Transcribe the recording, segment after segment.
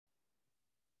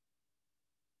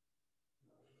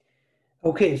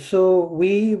Okay, so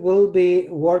we will be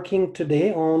working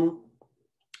today on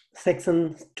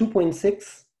section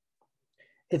 2.6.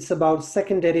 It's about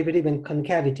second derivative and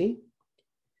concavity.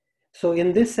 So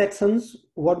in these sections,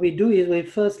 what we do is we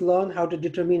first learn how to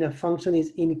determine a function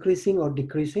is increasing or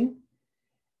decreasing.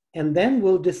 And then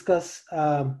we'll discuss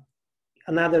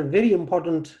another very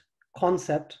important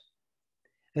concept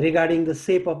regarding the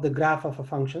shape of the graph of a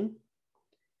function.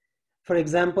 For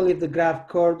example, if the graph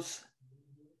curves,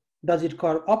 does it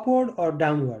curve upward or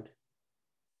downward?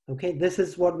 Okay, this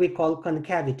is what we call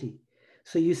concavity.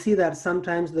 So you see that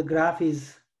sometimes the graph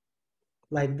is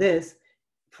like this.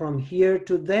 From here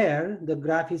to there, the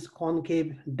graph is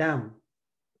concave down.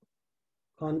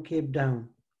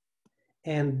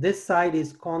 And this side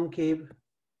is concave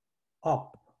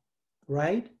up,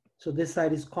 right? So this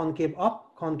side is concave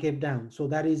up, concave down. So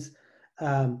that is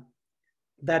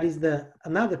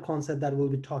another concept that we'll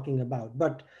be talking about.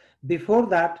 But before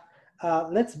that,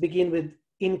 let's begin with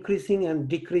increasing and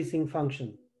decreasing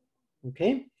function.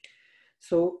 Okay,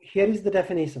 so here is the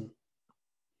definition.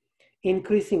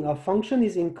 Increasing, a function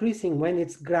is increasing when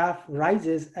its graph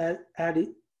rises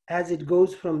as it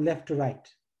goes from left to right.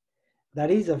 That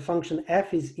is, a function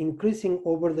f is increasing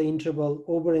over an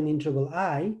interval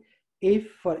I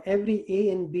if for every a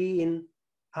and b in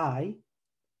I,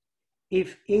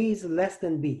 if a is less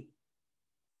than b,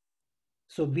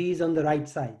 so b is on the right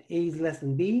side, a is less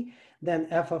than b, then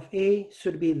f of a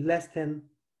should be less than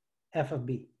f of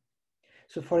b.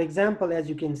 So for example, as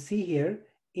you can see here,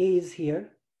 a is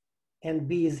here and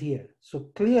b is here. So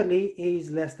clearly a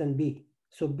is less than b.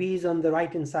 So b is on the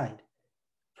right hand side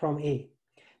from a.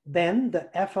 Then the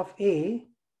f of a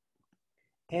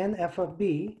and f of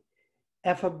b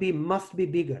must be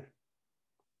bigger.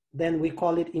 Then we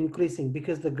call it increasing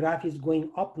because the graph is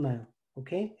going up now.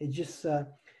 Okay, it's just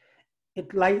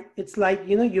it's like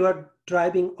you are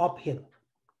driving uphill.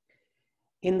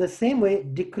 In the same way,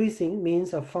 decreasing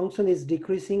means a function is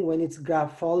decreasing when its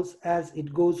graph falls as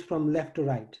it goes from left to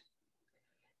right.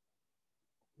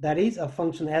 That is, a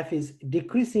function f is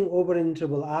decreasing over an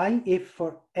interval I if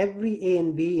for every a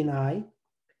and b in I,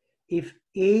 if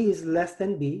a is less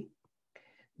than b,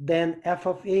 then f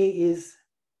of a is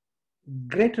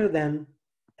greater than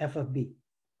f of b.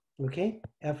 Okay,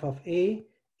 f of a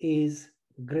is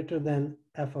greater than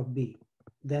f of b.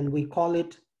 Then we call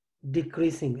it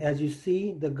decreasing. As you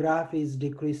see, the graph is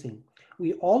decreasing.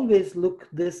 We always look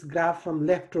this graph from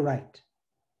left to right.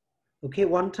 Okay,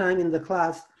 one time in the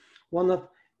class,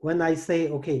 when I say,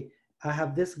 okay, I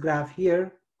have this graph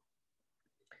here,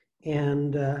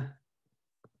 and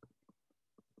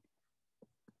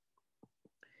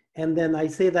then I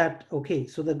say that, okay,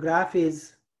 so the graph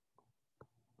is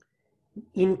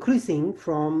increasing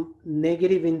from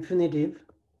negative infinitive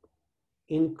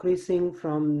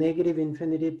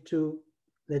to,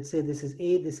 let's say this is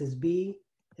A, this is B,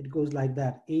 it goes like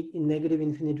that, A in negative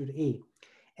infinity to A,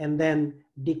 and then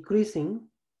decreasing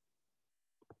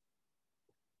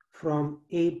from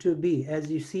A to B. As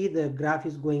you see, the graph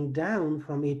is going down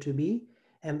from A to B,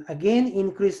 and again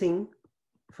increasing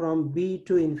from B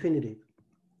to infinitive.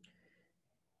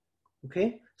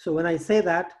 Okay, so when I say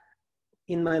that,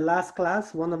 in my last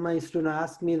class, one of my students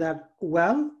asked me that,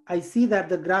 well, I see that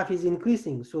the graph is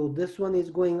increasing, so this one is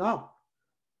going up.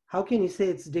 How can you say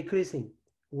it's decreasing?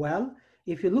 Well,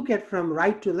 if you look at from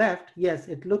right to left, yes,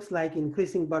 it looks like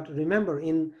increasing, but remember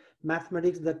in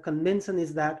mathematics, the convention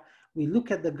is that we look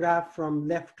at the graph from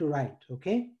left to right,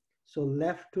 okay? So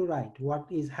left to right, what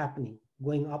is happening,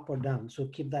 going up or down? So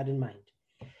keep that in mind.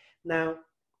 Now,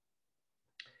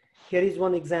 here is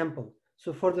one example.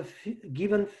 So for the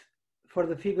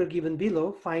figure given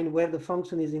below, find where the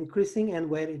function is increasing and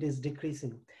where it is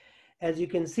decreasing. As you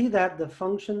can see that the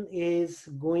function is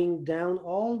going down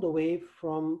all the way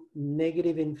from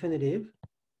negative infinitive.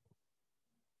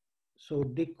 So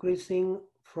decreasing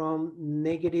from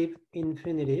negative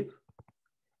infinitive.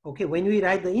 Okay, when we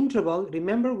write the interval,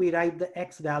 remember we write the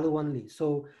x value only.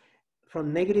 So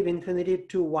from negative infinity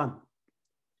to 1,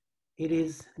 it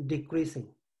is decreasing.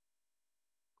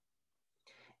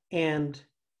 And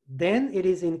then it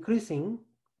is increasing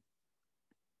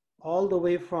all the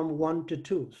way from 1 to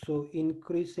 2. So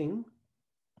increasing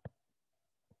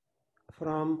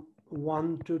from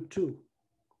 1 to 2.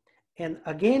 And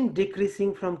again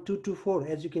decreasing from 2 to 4,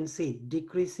 as you can see,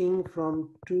 decreasing from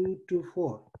 2 to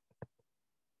 4.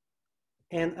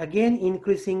 And again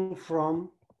increasing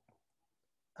from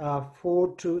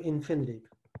 4 to infinitive.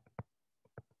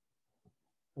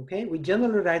 Okay, we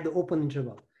generally write the open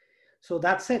interval. So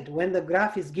that's it. When the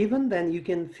graph is given, then you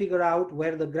can figure out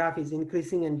where the graph is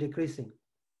increasing and decreasing.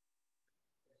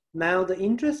 Now, the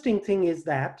interesting thing is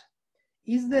that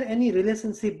is there any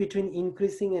relationship between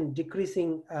increasing and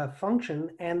decreasing function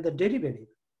and the derivative?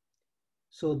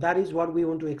 So that is what we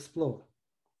want to explore.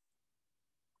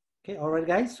 Okay, all right,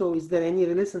 guys. So is there any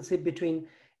relationship between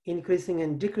increasing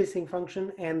and decreasing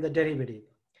function and the derivative?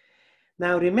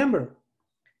 Now remember,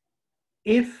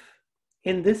 if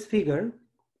in this figure,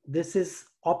 this is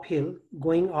uphill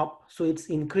going up, so it's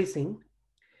increasing.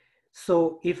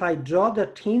 So if I draw the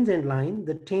tangent line,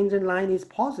 the tangent line is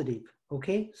positive.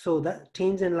 Okay, so the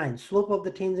tangent line, slope of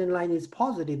the tangent line is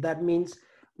positive. That means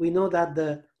we know that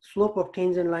the slope of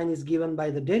tangent line is given by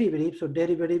the derivative, so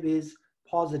derivative is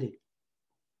positive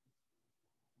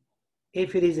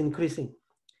if it is increasing.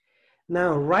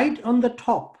 Now, right on the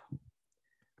top,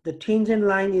 the tangent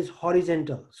line is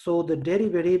horizontal, so the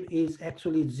derivative is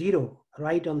actually 0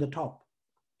 right on the top.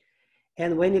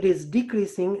 And when it is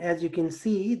decreasing, as you can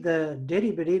see, the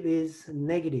derivative is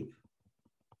negative.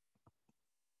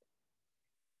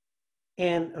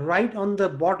 And right on the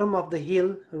bottom of the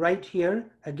hill, right here,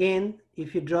 again,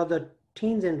 if you draw the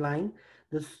tangent line,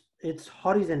 it's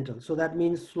horizontal. So that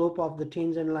means slope of the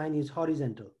tangent line is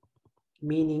horizontal,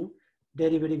 meaning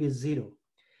derivative is 0.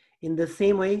 In the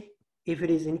same way, if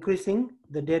it is increasing,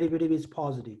 the derivative is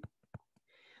positive.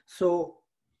 So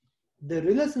the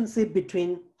relationship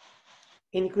between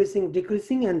increasing,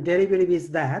 decreasing, and derivative is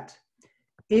that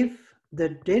if the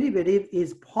derivative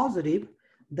is positive,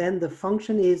 then the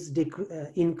function is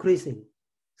increasing.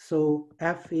 So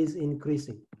f is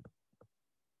increasing.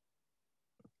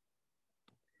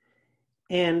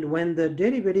 And when the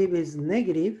derivative is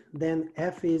negative, then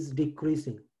f is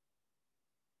decreasing.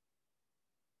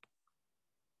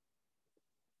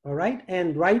 All right,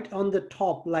 and right on the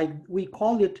top, like we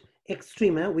call it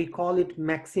extreme, we call it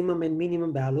maximum and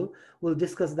minimum value. We'll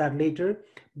discuss that later.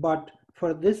 But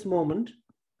for this moment,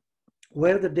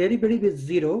 where the derivative is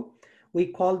 0, we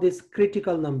call this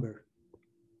critical number.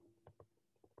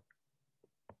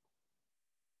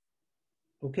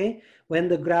 Okay, when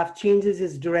the graph changes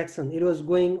its direction, it was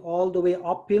going all the way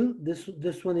uphill.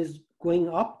 This one is going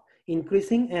up,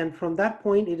 increasing, and from that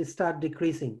point it start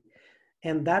decreasing.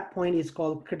 And that point is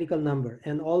called critical number.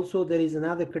 And also there is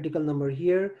another critical number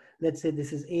here. Let's say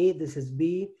this is A, this is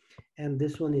B, and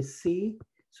this one is C.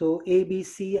 So A, B,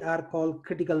 C are called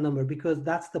critical number because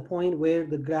that's the point where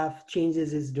the graph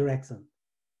changes its direction.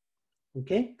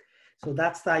 Okay, so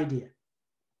that's the idea.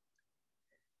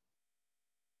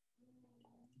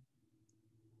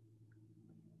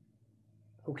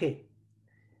 Okay,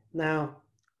 now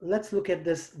let's look at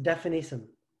this definition.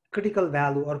 Critical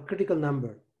value or critical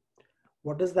number.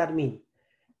 What does that mean?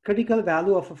 Critical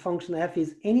value of a function f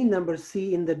is any number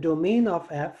c in the domain of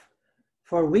f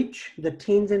for which the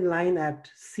tangent line at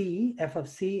c, f of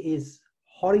c, is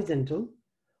horizontal,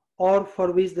 or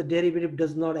for which the derivative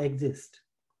does not exist.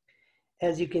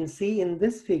 As you can see in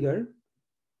this figure,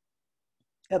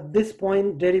 at this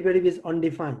point derivative is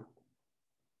undefined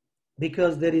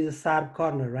because there is a sharp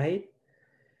corner, right?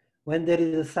 When there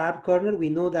is a sharp corner, we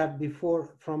know that before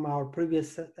from our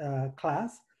previous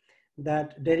class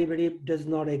that derivative does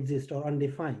not exist or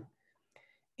undefined.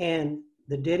 And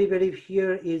the derivative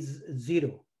here is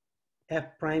 0.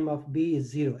 F prime of b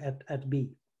is 0 at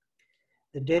b.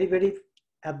 The derivative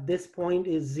at this point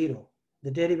is 0. The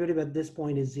derivative at this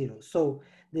point is 0. So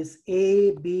this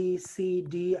A, B, C,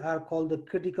 D are called the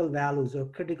critical values or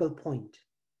critical point.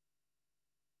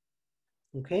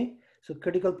 Okay, so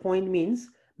critical point means,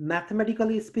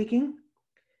 mathematically speaking,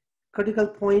 critical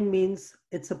point means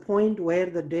it's a point where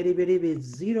the derivative is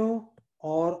 0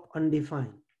 or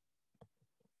undefined.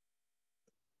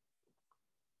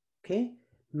 Okay,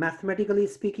 mathematically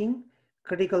speaking,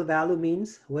 critical value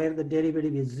means where the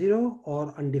derivative is 0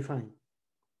 or undefined.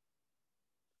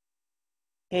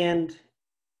 And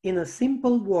in a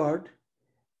simple word,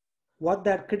 what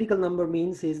that critical number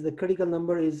means is the critical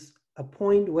number is a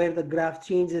point where the graph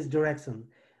changes direction,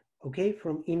 okay,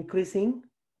 from increasing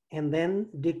and then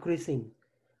decreasing,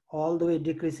 all the way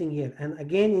decreasing here and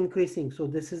again increasing. So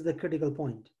this is the critical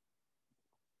point.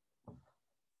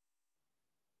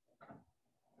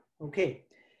 Okay,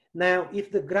 now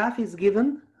if the graph is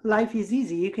given, life is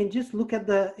easy. You can just look at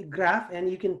the graph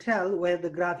and you can tell where the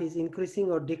graph is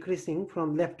increasing or decreasing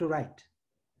from left to right.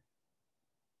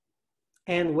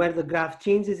 And where the graph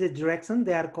changes its direction,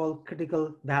 they are called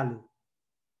critical value.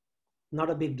 Not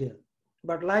a big deal.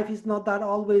 But life is not that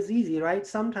always easy, right?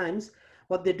 Sometimes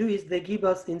what they do is they give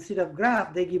us, instead of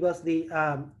graph, they give us the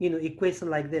equation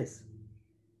like this.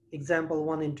 Example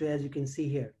 1 and 2, as you can see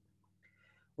here.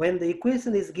 When the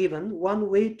equation is given, one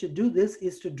way to do this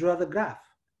is to draw the graph.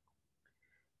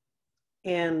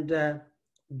 And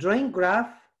drawing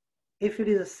graph, if it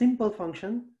is a simple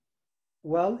function,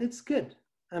 Well, it's good.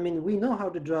 I mean, we know how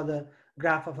to draw the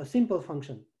graph of a simple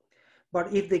function.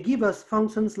 But if they give us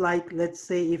functions like, let's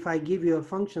say, if I give you a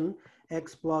function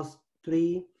x plus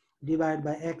 3 divided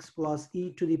by x plus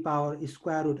e to the power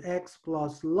square root x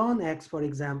plus ln x, for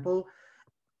example,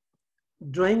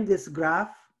 drawing the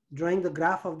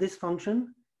graph of this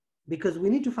function, because we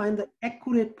need to find the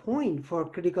accurate point for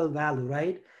critical value,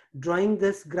 right? Drawing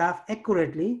this graph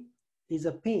accurately is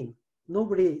a pain.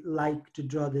 Nobody like to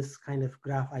draw this kind of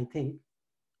graph, I think.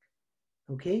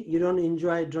 Okay, you don't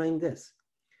enjoy drawing this.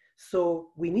 So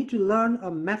we need to learn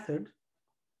a method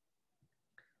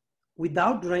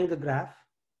without drawing the graph,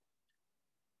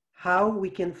 how we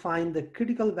can find the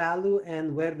critical value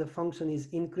and where the function is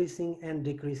increasing and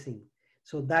decreasing.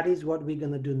 So that is what we're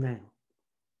going to do now.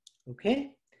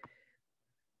 Okay.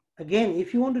 Again,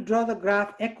 if you want to draw the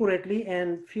graph accurately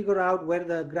and figure out where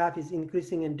the graph is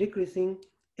increasing and decreasing,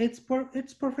 it's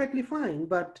perfectly fine.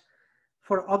 But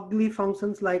for ugly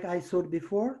functions like I showed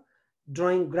before,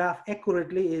 drawing graph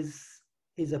accurately is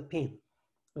a pain.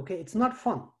 Okay, it's not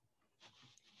fun.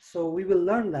 So we will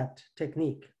learn that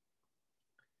technique.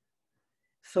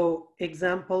 So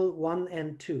example 1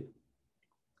 and 2.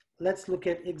 Let's look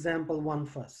at example 1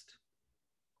 first.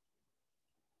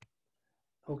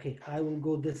 Okay, I will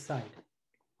go this side.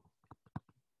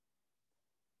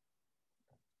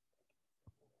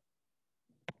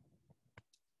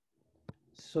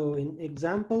 So in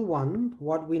example 1,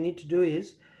 what we need to do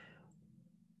is,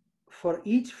 for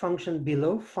each function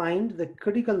below, find the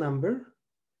critical number,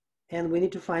 and we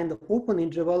need to find the open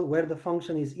interval where the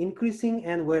function is increasing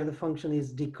and where the function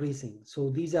is decreasing. So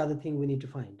these are the things we need to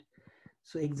find.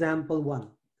 So example 1.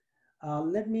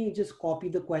 Let me just copy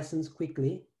the questions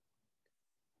quickly.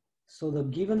 So the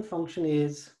given function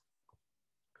is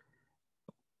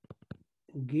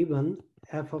given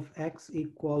f of x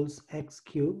equals x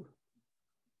cubed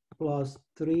plus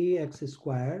 3x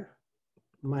squared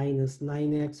minus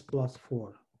 9x plus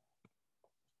 4.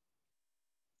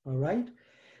 All right.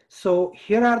 So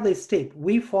here are the steps.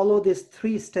 We follow this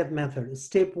 3-step method.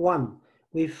 Step 1,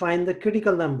 we find the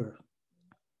critical number.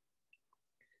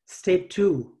 Step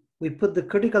 2, we put the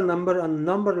critical number on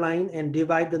number line and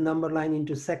divide the number line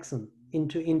into section,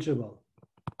 into interval.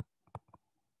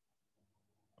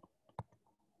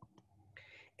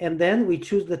 And then we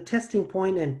choose the testing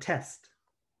point and test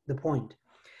the point.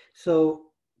 So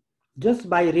just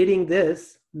by reading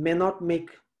this may not make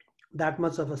that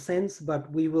much of a sense, but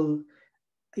we will,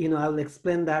 I will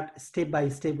explain that step by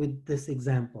step with this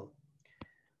example.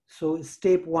 So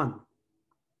step 1,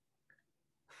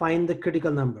 find the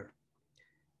critical number.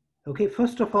 Okay,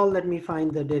 first of all, let me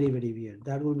find the derivative here.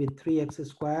 That will be 3x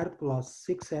squared plus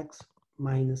 6x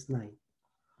minus 9.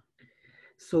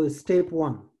 So step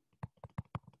 1,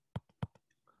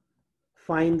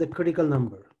 find the critical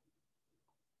number.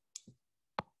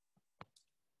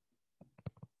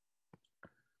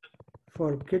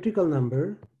 For critical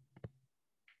number,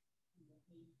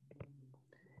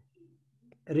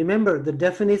 remember the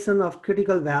definition of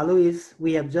critical value is,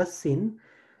 we have just seen,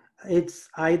 it's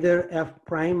either f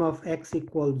prime of x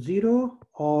equals 0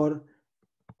 or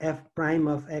f prime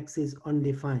of x is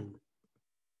undefined.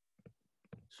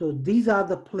 So these are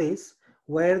the place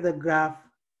where the graph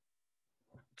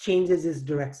changes its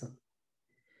direction.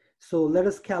 So let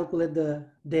us calculate the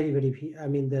derivative here, I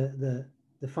mean the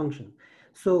function.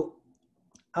 So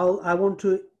I want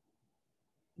to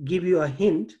give you a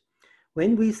hint.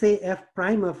 When we say f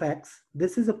prime of x,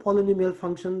 this is a polynomial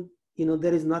function.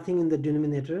 There is nothing in the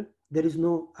denominator. There is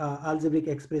no algebraic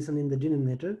expression in the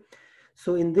denominator.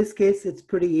 So in this case, it's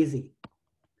pretty easy.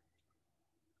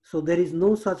 So there is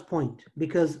no such point,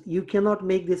 because you cannot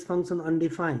make this function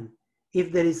undefined.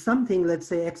 If there is something, let's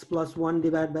say x plus 1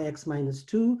 divided by x minus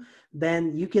 2,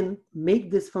 then you can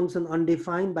make this function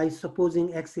undefined by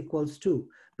supposing x equals 2.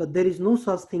 But there is no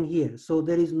such thing here. So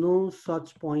there is no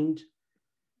such point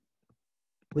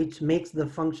which makes the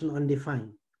function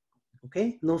undefined.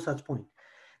 Okay, no such point.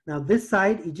 Now this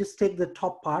side, you just take the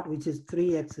top part, which is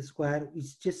 3x squared. You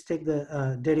just take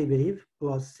the derivative,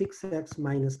 plus 6x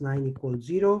minus 9 equals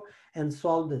 0, and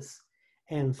solve this.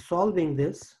 And solving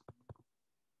this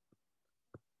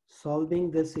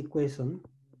equation,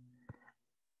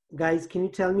 guys, can you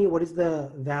tell me what is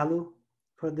the value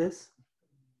for this?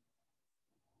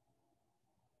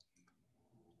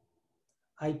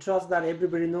 I trust that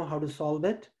everybody know how to solve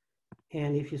it.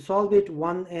 And if you solve it,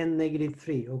 1 and negative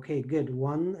 3. Okay, good.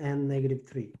 1 and negative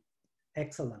 3.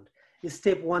 Excellent.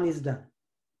 Step 1 is done.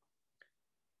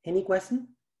 Any question?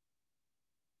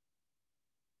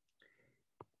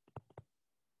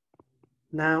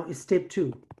 Now step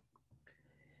 2.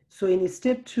 So in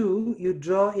step 2, you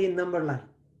draw a number line.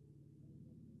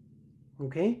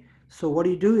 Okay, so what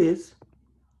you do is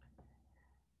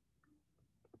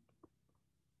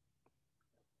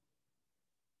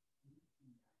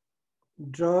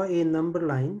draw a number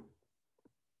line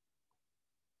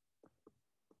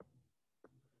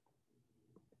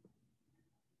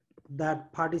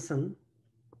that partition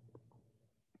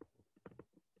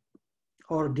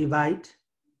or divide,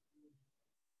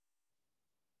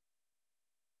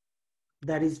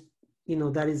 that is,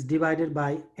 that is divided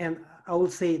by, and I will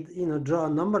say, draw a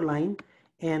number line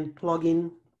and plug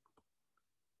in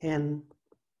and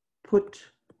put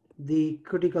the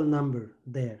critical number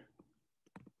there.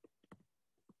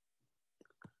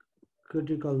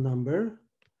 Critical number,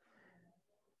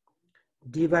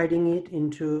 dividing it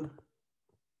into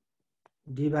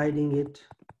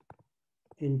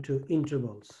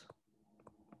intervals.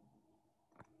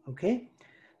 Okay,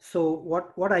 so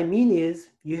what I mean is,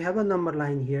 you have a number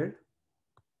line here,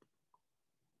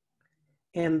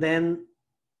 and then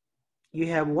you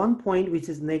have one point which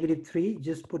is -3,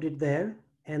 just put it there,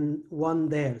 and one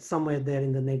there, somewhere there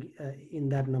in the in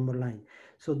that number line.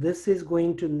 So this is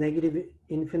going to negative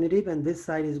infinitive, and this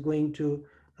side is going to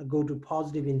go to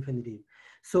positive infinitive.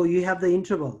 So you have the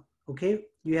interval. Okay,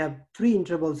 you have 3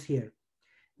 intervals here: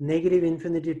 negative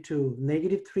infinity to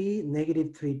 -3,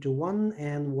 -3 to 1,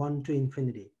 and 1 to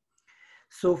infinity.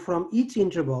 So from each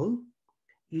interval,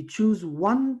 you choose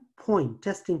one point,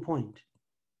 testing point.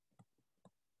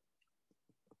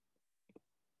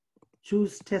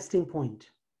 Choose testing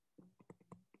point.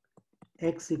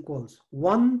 X equals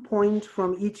 1 point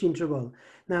from each interval.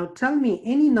 Now tell me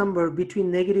any number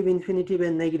between negative infinity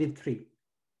and -3.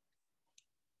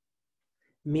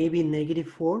 Maybe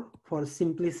 -4 for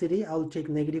simplicity. I'll take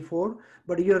 -4,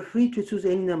 but you're free to choose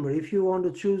any number. If you want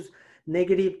to choose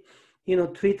negative,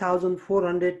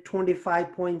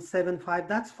 3425.75,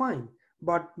 that's fine.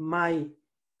 But my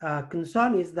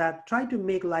concern is that try to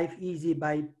make life easy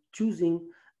by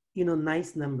choosing,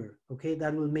 nice number. Okay,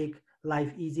 that will make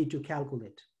life easy to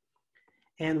calculate.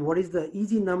 And what is the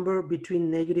easy number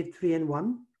between -3 and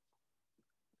 1?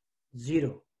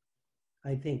 0,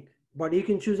 I think. But you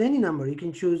can choose any number. You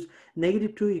can choose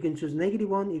 -2, you can choose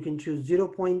 -1, you can choose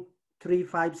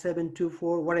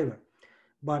 0.35724, whatever.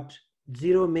 But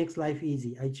 0 makes life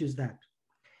easy. I choose that.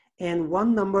 And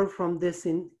one number from this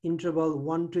interval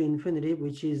 1 to infinity,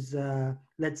 which is,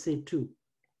 let's say 2.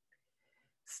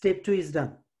 Step 2 is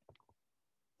done.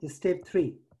 Step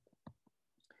 3.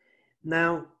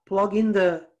 Now plug in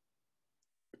the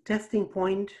testing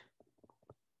point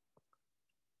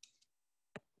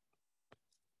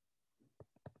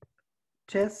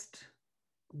test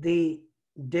the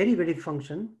derivative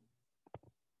function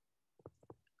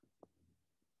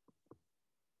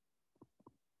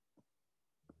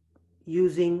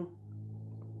using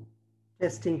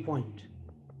testing point.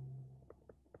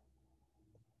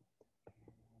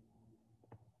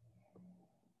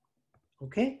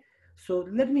 Okay, so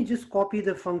let me just copy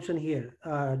the function here.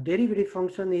 Derivative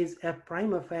function is f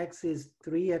prime of x is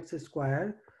 3x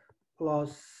squared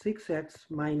plus 6x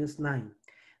minus 9.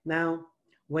 Now,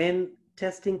 when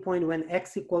testing point, when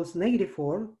x equals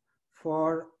 -4,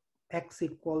 for x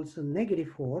equals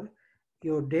 -4,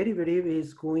 your derivative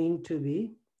is going to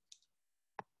be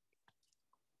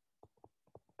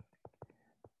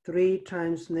 3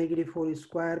 times -4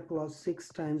 squared plus 6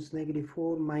 times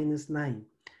 -4 minus 9.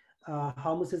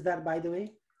 How much is that, by the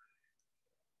way?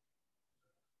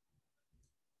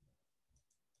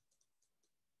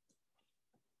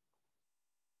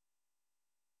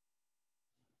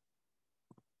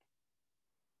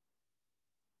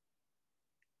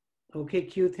 Okay,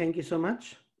 Q, thank you so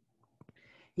much.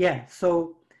 Yeah,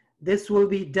 so this will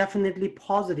be definitely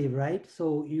positive, right?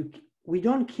 So we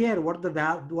don't care what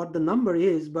the number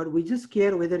is, but we just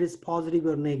care whether it's positive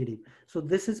or negative. So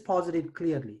this is positive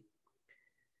clearly.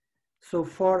 So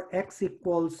for x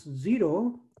equals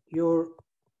 0, your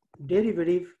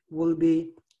derivative will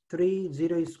be 3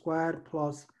 squared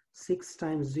plus 6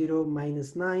 times 0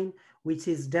 minus 9, which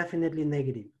is definitely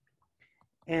negative.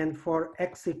 And for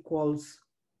x equals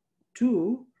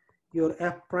 2, your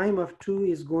f prime of 2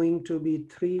 is going to be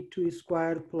 2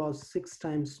 squared plus 6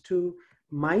 times 2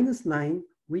 minus 9,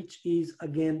 which is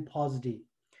again positive.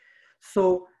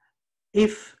 So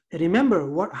if,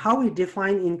 remember how we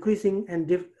define increasing and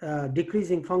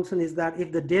decreasing function is that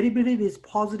if the derivative is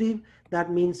positive,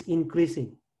 that means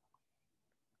increasing.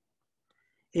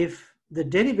 If the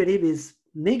derivative is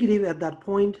negative at that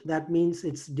point, that means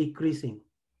it's decreasing.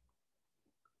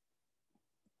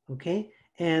 Okay,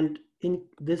 and in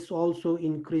this also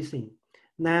increasing.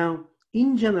 Now,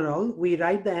 in general, we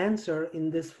write the answer in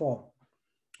this form.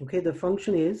 Okay, the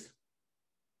function is,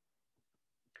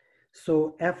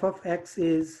 So f of x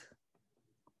is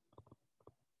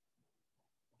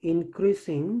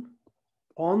increasing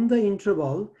on the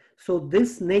interval. So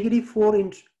this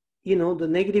 -4, you know, the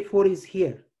 -4 is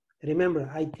here. Remember,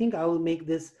 I think I will make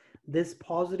this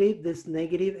positive, this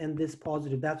negative, and this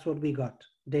positive. That's what we got,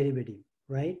 derivative,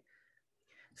 right?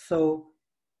 So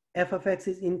f of x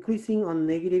is increasing on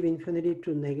 -infinity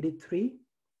to -3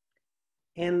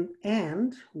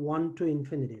 and 1 to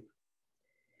infinity.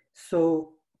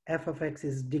 So f of x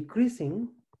is decreasing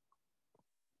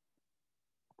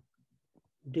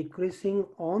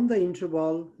on the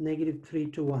interval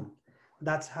 -3 to 1.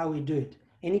 That's how we do it.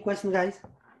 Any question, guys?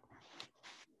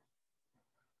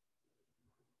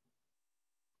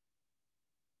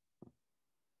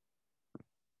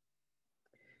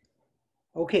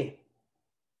 Okay,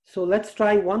 so let's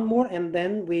try one more and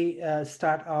then we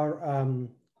start our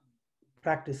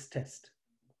practice test.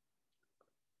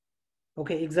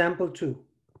 Okay, example 2.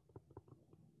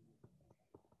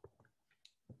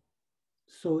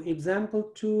 So example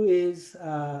 2 is,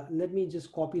 let me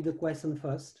just copy the question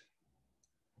first.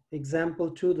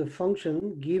 Example 2, the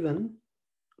function given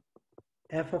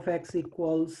f of x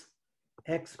equals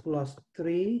x plus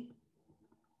 3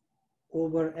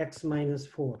 over x minus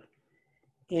 4.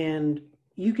 And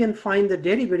you can find the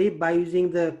derivative by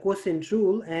using the quotient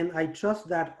rule, and I trust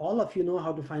that all of you know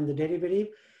how to find the derivative.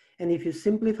 And if you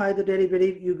simplify the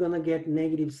derivative, you're gonna get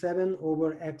 -7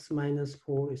 over x minus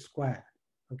 4 squared,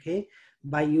 okay?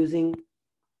 By using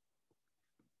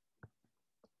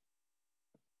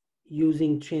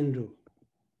chain rule,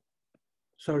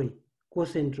 sorry,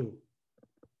 quotient rule.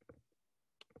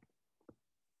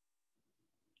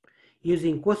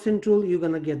 Using quotient rule, you're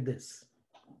gonna get this.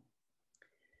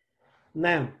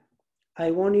 Now,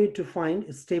 I want you to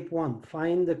find step 1,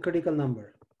 find the critical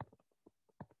number.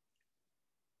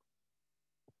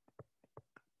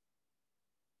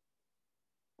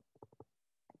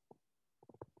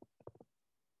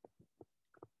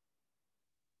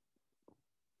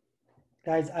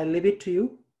 Guys, I leave it to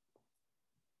you.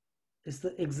 It's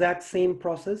the exact same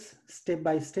process, step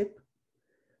by step.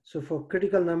 So for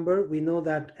critical number, we know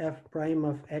that f prime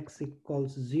of x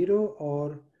equals 0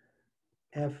 or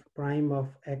f prime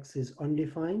of x is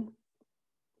undefined.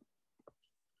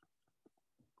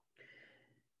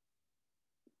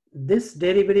 This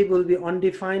derivative will be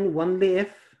undefined only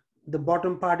if the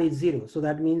bottom part is 0. So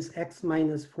that means x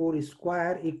minus 4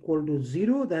 squared equal to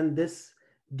 0, then this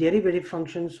derivative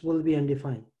functions will be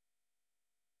undefined.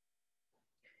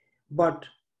 But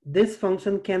this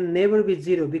function can never be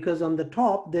 0 because on the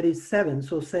top there is 7.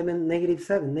 So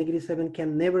 -7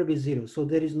 can never be 0. So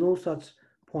there is no such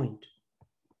point.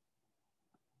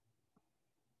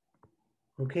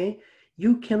 Okay,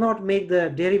 you cannot make the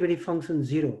derivative function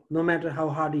 0 no matter how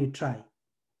hard you try.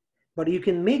 But you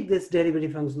can make this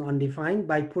derivative function undefined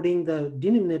by putting the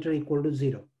denominator equal to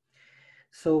 0.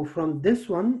 So from this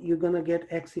one, you're going to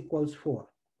get x equals 4.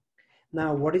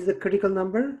 Now, what is the critical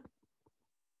number?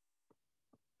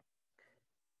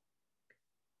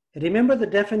 Remember the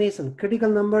definition. Critical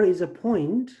number is a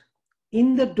point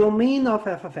in the domain of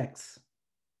f of x.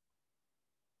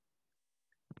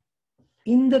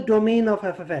 In the domain of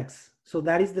f of x. So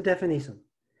that is the definition.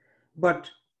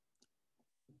 But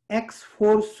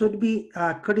x4 should be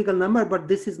a critical number, but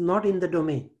this is not in the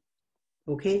domain.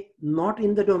 Okay, not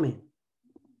in the domain.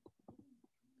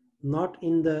 Not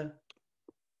in the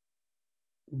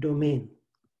domain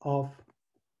of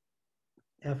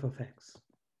f of x.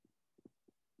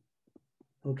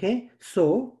 Okay,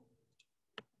 so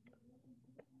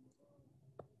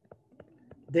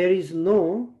there is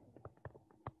no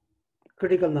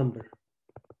critical number.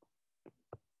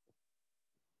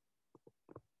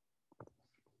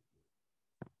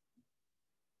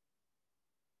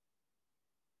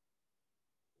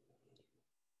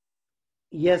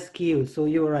 Yes, Q, so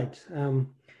you're right.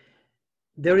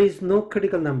 There is no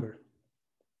critical number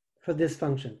for this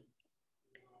function.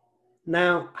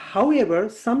 Now, however,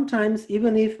 sometimes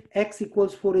even if x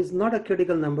equals 4 is not a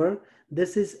critical number,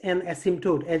 this is an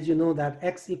asymptote. As you know that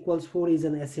x equals 4 is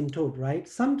an asymptote, right?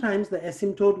 Sometimes the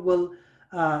asymptote will,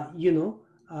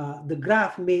 the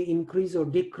graph may increase or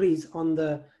decrease on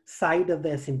the side of the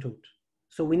asymptote.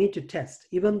 So we need to test.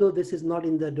 Even though this is not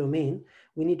in the domain,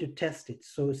 we need to test it.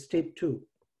 So step 2,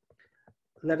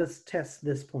 let us test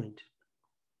this point.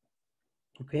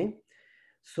 Okay,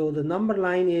 so the number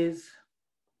line is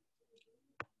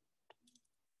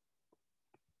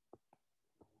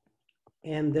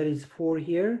and there is 4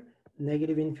 here,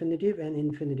 negative infinitive and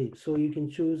infinitive. So you can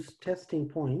choose testing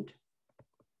point.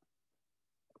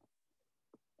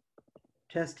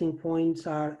 Testing points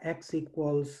are x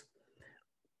equals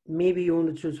maybe you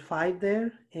want to choose 5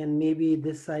 there, and maybe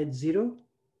this side 0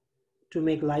 to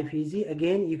make life easy.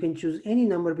 Again, you can choose any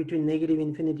number between negative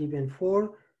infinity and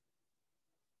 4.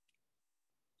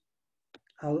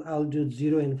 I'll do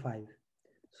 0 and 5.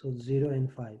 So 0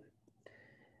 and 5.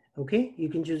 Okay, you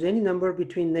can choose any number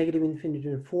between negative infinity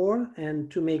and 4,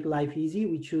 and to make life easy,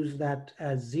 we choose that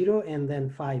as 0 and then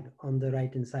 5 on the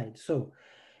right hand side. So,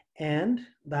 and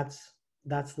that's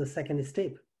the second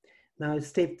step. Now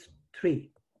step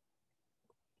 3.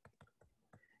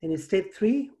 In step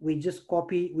 3, we just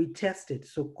we test it.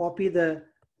 So copy the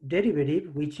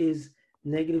derivative, which is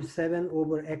negative 7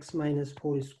 over x minus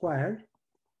 4 squared,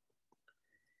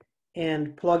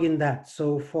 and plug in that.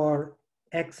 So for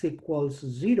x equals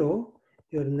 0,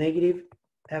 your negative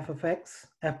f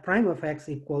prime of x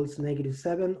equals negative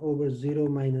 7 over 0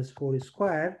 minus 4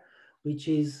 squared, which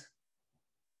is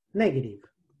negative.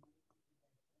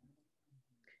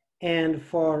 And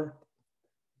for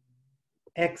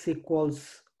x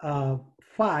equals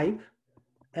 5,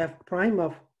 f prime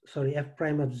of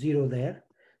 0 there.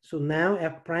 So now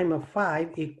f prime of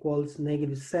 5 equals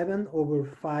negative 7 over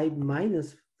 5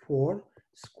 minus 4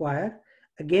 squared.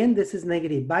 Again, this is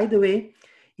negative. By the way,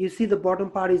 you see the bottom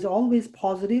part is always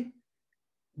positive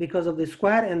because of the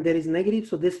square, and there is negative.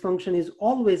 So this function is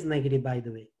always negative, by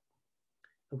the way.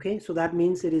 Okay, so that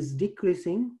means it is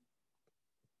decreasing,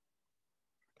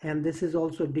 and this is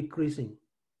also decreasing.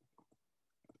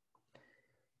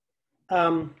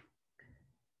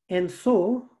 And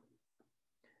so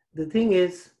the thing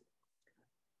is,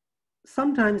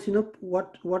 sometimes, you know,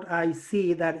 what I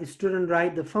see that a student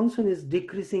write, the function is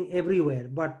decreasing everywhere,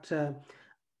 but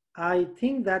I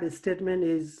think that statement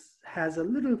has a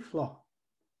little flaw.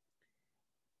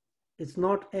 It's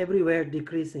not everywhere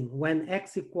decreasing. When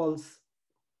x equals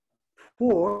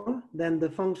 4, then the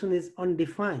function is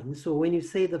undefined. So when you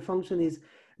say the function is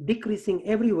decreasing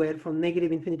everywhere from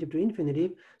negative infinity to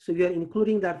infinity, so you are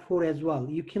including that 4 as well.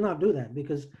 You cannot do that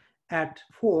because at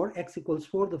 4, x equals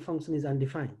 4, the function is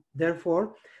undefined.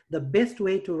 Therefore, the best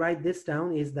way to write this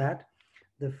down is that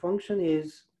the function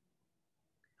is,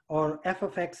 or f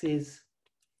of x is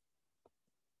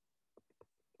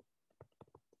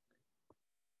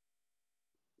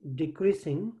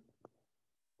decreasing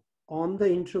on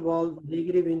the interval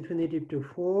negative infinity to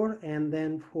 4 and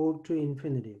then 4 to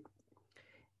infinity,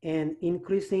 and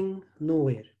increasing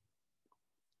nowhere.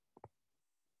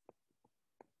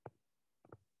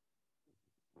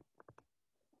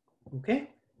 Okay,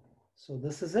 so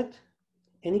this is it.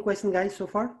 Any question, guys, so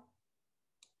far?